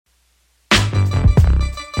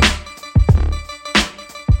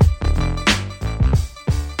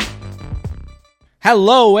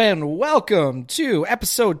Hello and welcome to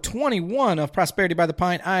episode 21 of Prosperity by the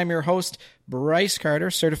Pint. I'm your host, Brice Carter,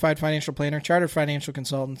 certified financial planner, chartered financial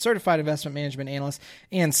consultant, certified investment management analyst,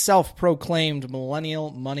 and self-proclaimed millennial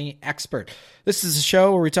money expert. This is a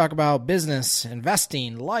show where we talk about business,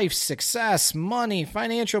 investing, life, success, money,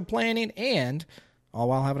 financial planning, and all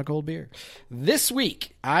while having a cold beer. This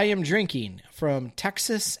week, I am drinking from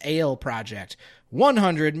Texas Ale Project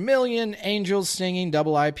 100 Million Angels Singing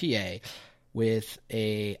Double IPA with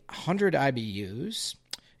 100 IBUs,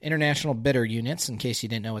 International Bitter Units, in case you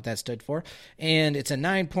didn't know what that stood for. And it's a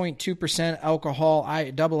 9.2% alcohol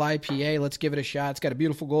double IPA. Let's give it a shot. It's got a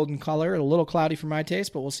beautiful golden color, a little cloudy for my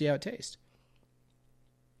taste, but we'll see how it tastes.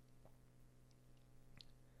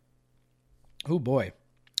 Oh boy,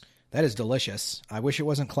 that is delicious. I wish it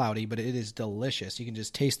wasn't cloudy, but it is delicious. You can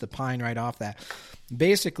just taste the pine right off that.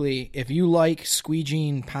 Basically, if you like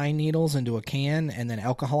squeegeeing pine needles into a can and then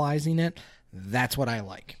alcoholizing it, that's what I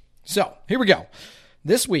like. So here we go.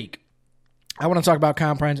 This week, I want to talk about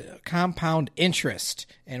compound interest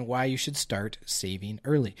and why you should start saving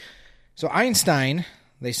early. So Einstein,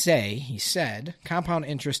 he said, compound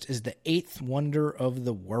interest is the eighth wonder of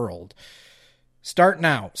the world. Start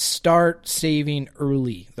now. Start saving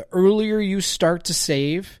early. The earlier you start to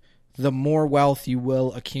save, the more wealth you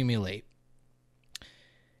will accumulate.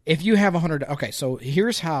 If you have okay, so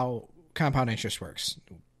here's how compound interest works.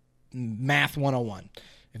 Math 101.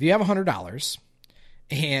 If you have $100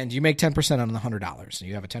 and you make 10% on the $100, so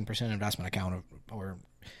you have a 10% investment account or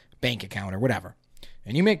bank account or whatever,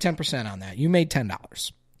 and you make 10% on that, you made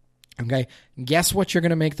 $10. Okay, guess what you're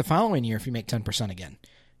going to make the following year if you make 10% again?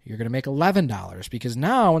 You're going to make $11 because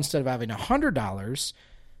now instead of having $100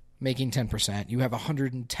 making 10%, you have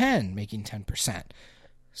 $110 making 10%.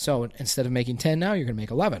 So instead of making 10 now, you're going to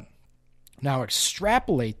make 11. Now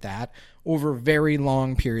extrapolate that over very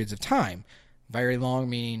long periods of time. Very long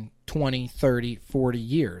meaning 20, 30, 40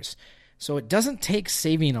 years. So it doesn't take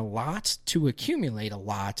saving a lot to accumulate a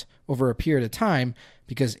lot over a period of time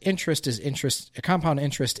because interest is interest. Compound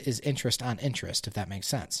interest is interest on interest, if that makes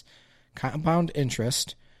sense. Compound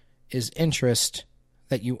interest is interest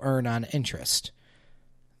that you earn on interest.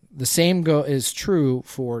 The same is true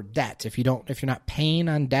for debt. If you're not paying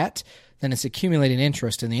on debt, then it's accumulating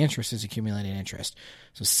interest, and the interest is accumulating interest.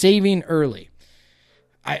 So saving early.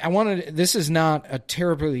 This is not a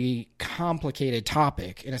terribly complicated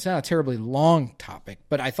topic, and it's not a terribly long topic,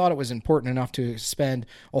 but I thought it was important enough to spend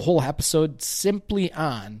a whole episode simply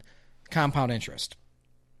on compound interest.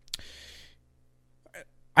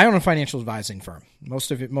 I own a financial advising firm. Most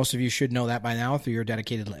of you should know that by now if you're a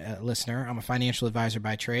dedicated listener. I'm a financial advisor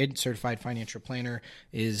by trade. Certified financial planner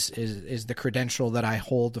is the credential that I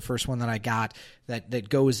hold, the first one that I got that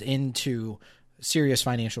goes into serious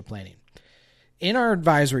financial planning. In our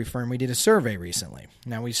advisory firm, we did a survey recently.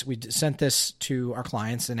 Now, we sent this to our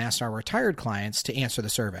clients and asked our retired clients to answer the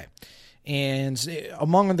survey. And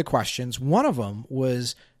among the questions, one of them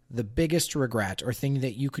was the biggest regret or thing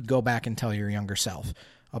that you could go back and tell your younger self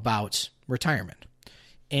about retirement.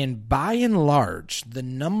 And by and large, the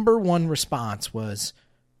number one response was,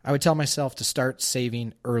 I would tell myself to start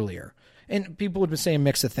saving earlier. And people would say a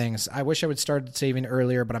mix of things. I wish I would start saving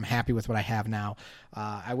earlier, but I'm happy with what I have now.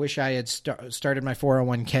 I wish I had started my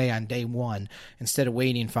 401k on day one instead of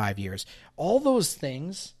waiting 5 years. All those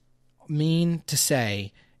things mean to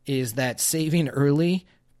say is that saving early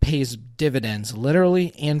pays dividends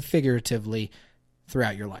literally and figuratively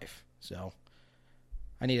throughout your life. So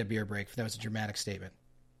I need a beer break. That was a dramatic statement.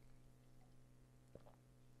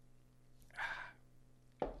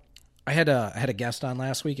 I had a guest on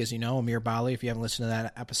last week, as you know, Amir Bali. If you haven't listened to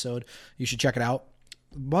that episode, you should check it out.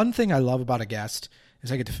 One thing I love about a guest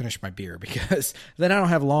is I get to finish my beer because then I don't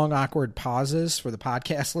have long, awkward pauses for the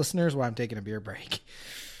podcast listeners while I'm taking a beer break.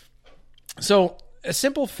 So a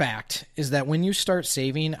simple fact is that when you start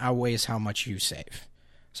saving outweighs how much you save.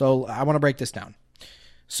 So I want to break this down.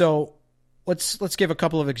 So let's give a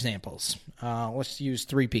couple of examples. Let's use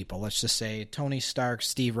three people. Let's just say Tony Stark,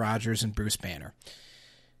 Steve Rogers, and Bruce Banner.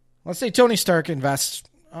 Let's say Tony Stark invests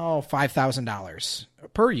 $5,000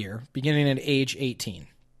 per year beginning at age 18.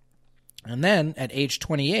 And then at age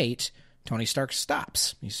 28, Tony Stark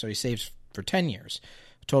stops. So he saves for 10 years,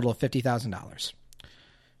 a total of $50,000.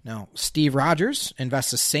 Now, Steve Rogers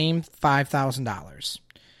invests the same $5,000.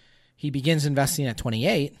 He begins investing at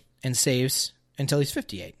 28 and saves until he's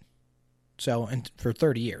 58. So for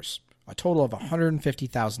 30 years, a total of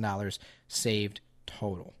 $150,000 saved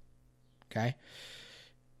total. Okay?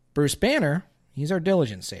 Bruce Banner, he's our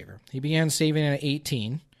diligent saver. He began saving at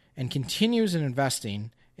 18 and continues in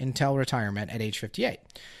investing until retirement at age 58.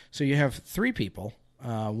 So you have three people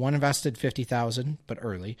One invested $50,000, but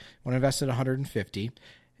early. One invested $150,000,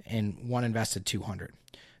 and one invested $200,000.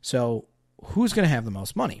 So who's going to have the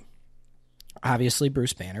most money? Obviously,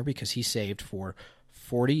 Bruce Banner, because he saved for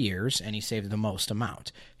 40 years and he saved the most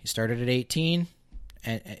amount. He started at 18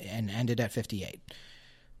 and ended at 58.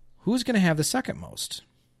 Who's going to have the second most?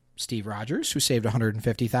 Steve Rogers, who saved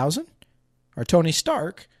 $150,000, or Tony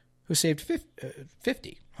Stark, who saved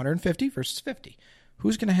 50. 150 versus 50.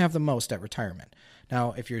 Who's going to have the most at retirement?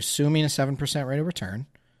 Now, if you're assuming a 7% rate of return,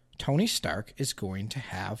 Tony Stark is going to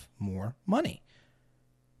have more money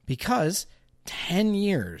because 10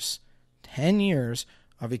 years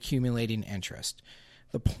of accumulating interest.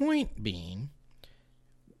 The point being,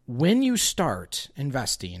 when you start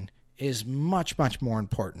investing is much, much more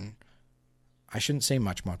important. I shouldn't say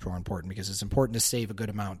much, much more important because it's important to save a good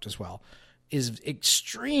amount as well. Is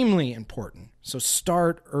extremely important. So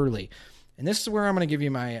start early. And this is where I'm going to give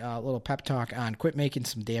you my little pep talk on quit making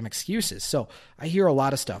some damn excuses. So I hear a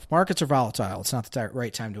lot of stuff. Markets are volatile. It's not the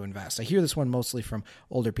right time to invest. I hear this one mostly from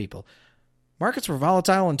older people. Markets were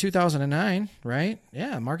volatile in 2009, right?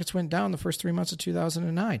 Yeah, markets went down the first 3 months of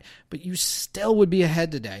 2009. But you still would be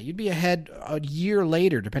ahead today. You'd be ahead a year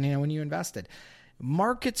later, depending on when you invested.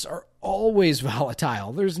 Markets are always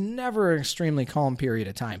volatile. There's never an extremely calm period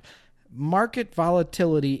of time. Market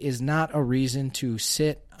volatility is not a reason to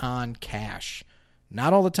sit on cash.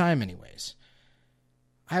 Not all the time anyways.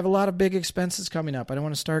 I have a lot of big expenses coming up. I don't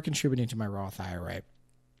want to start contributing to my Roth IRA.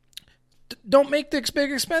 Don't make the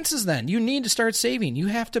big expenses then. You need to start saving. You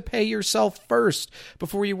have to pay yourself first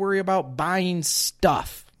before you worry about buying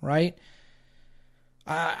stuff, right?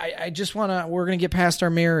 I just want to, we're going to get past our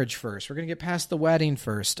marriage first. We're going to get past the wedding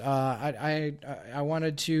first. I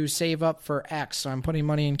wanted to save up for X, so I'm putting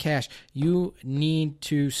money in cash. You need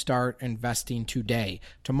to start investing today.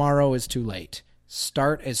 Tomorrow is too late.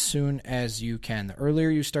 Start as soon as you can. The earlier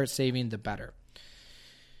you start saving, the better.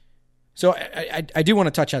 So I do want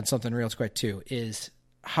to touch on something real quick too, is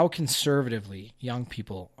how conservatively young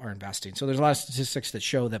people are investing. So there's a lot of statistics that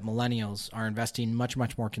show that millennials are investing much,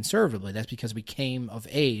 much more conservatively. That's because we came of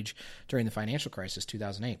age during the financial crisis,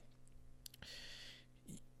 2008.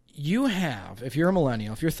 You have, if you're a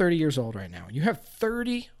millennial, if you're 30 years old right now, you have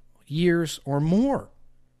 30 years or more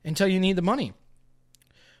until you need the money,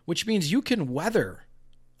 which means you can weather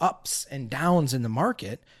ups and downs in the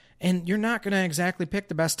market, and you're not going to exactly pick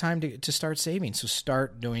the best time to start saving. So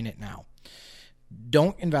start doing it now.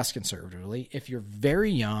 Don't invest conservatively. If you're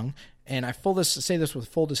very young, and I say this with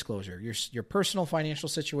full disclosure, your personal financial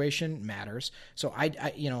situation matters. So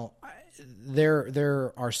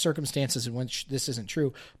there are circumstances in which this isn't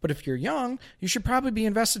true. But if you're young, you should probably be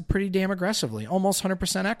invested pretty damn aggressively, almost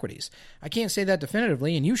 100% equities. I can't say that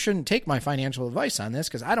definitively, and you shouldn't take my financial advice on this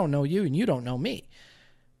because I don't know you and you don't know me.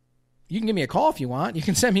 You can give me a call if you want. You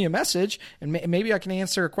can send me a message, and maybe I can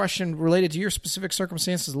answer a question related to your specific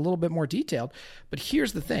circumstances a little bit more detailed. But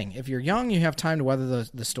here's the thing. If you're young, you have time to weather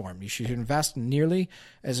the storm. You should invest nearly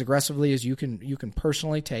as aggressively as you can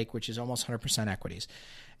personally take, which is almost 100% equities.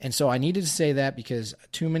 And so I needed to say that because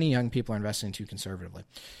too many young people are investing too conservatively.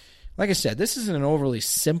 Like I said, this is an overly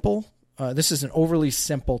simple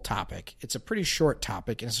topic. It's a pretty short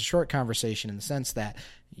topic, and it's a short conversation in the sense that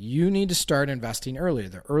you need to start investing earlier.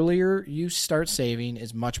 The earlier you start saving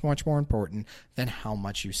is much, much more important than how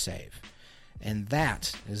much you save. And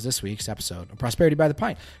that is this week's episode of Prosperity by the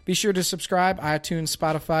Pint. Be sure to subscribe, iTunes,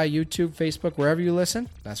 Spotify, YouTube, Facebook, wherever you listen.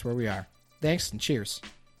 That's where we are. Thanks and cheers.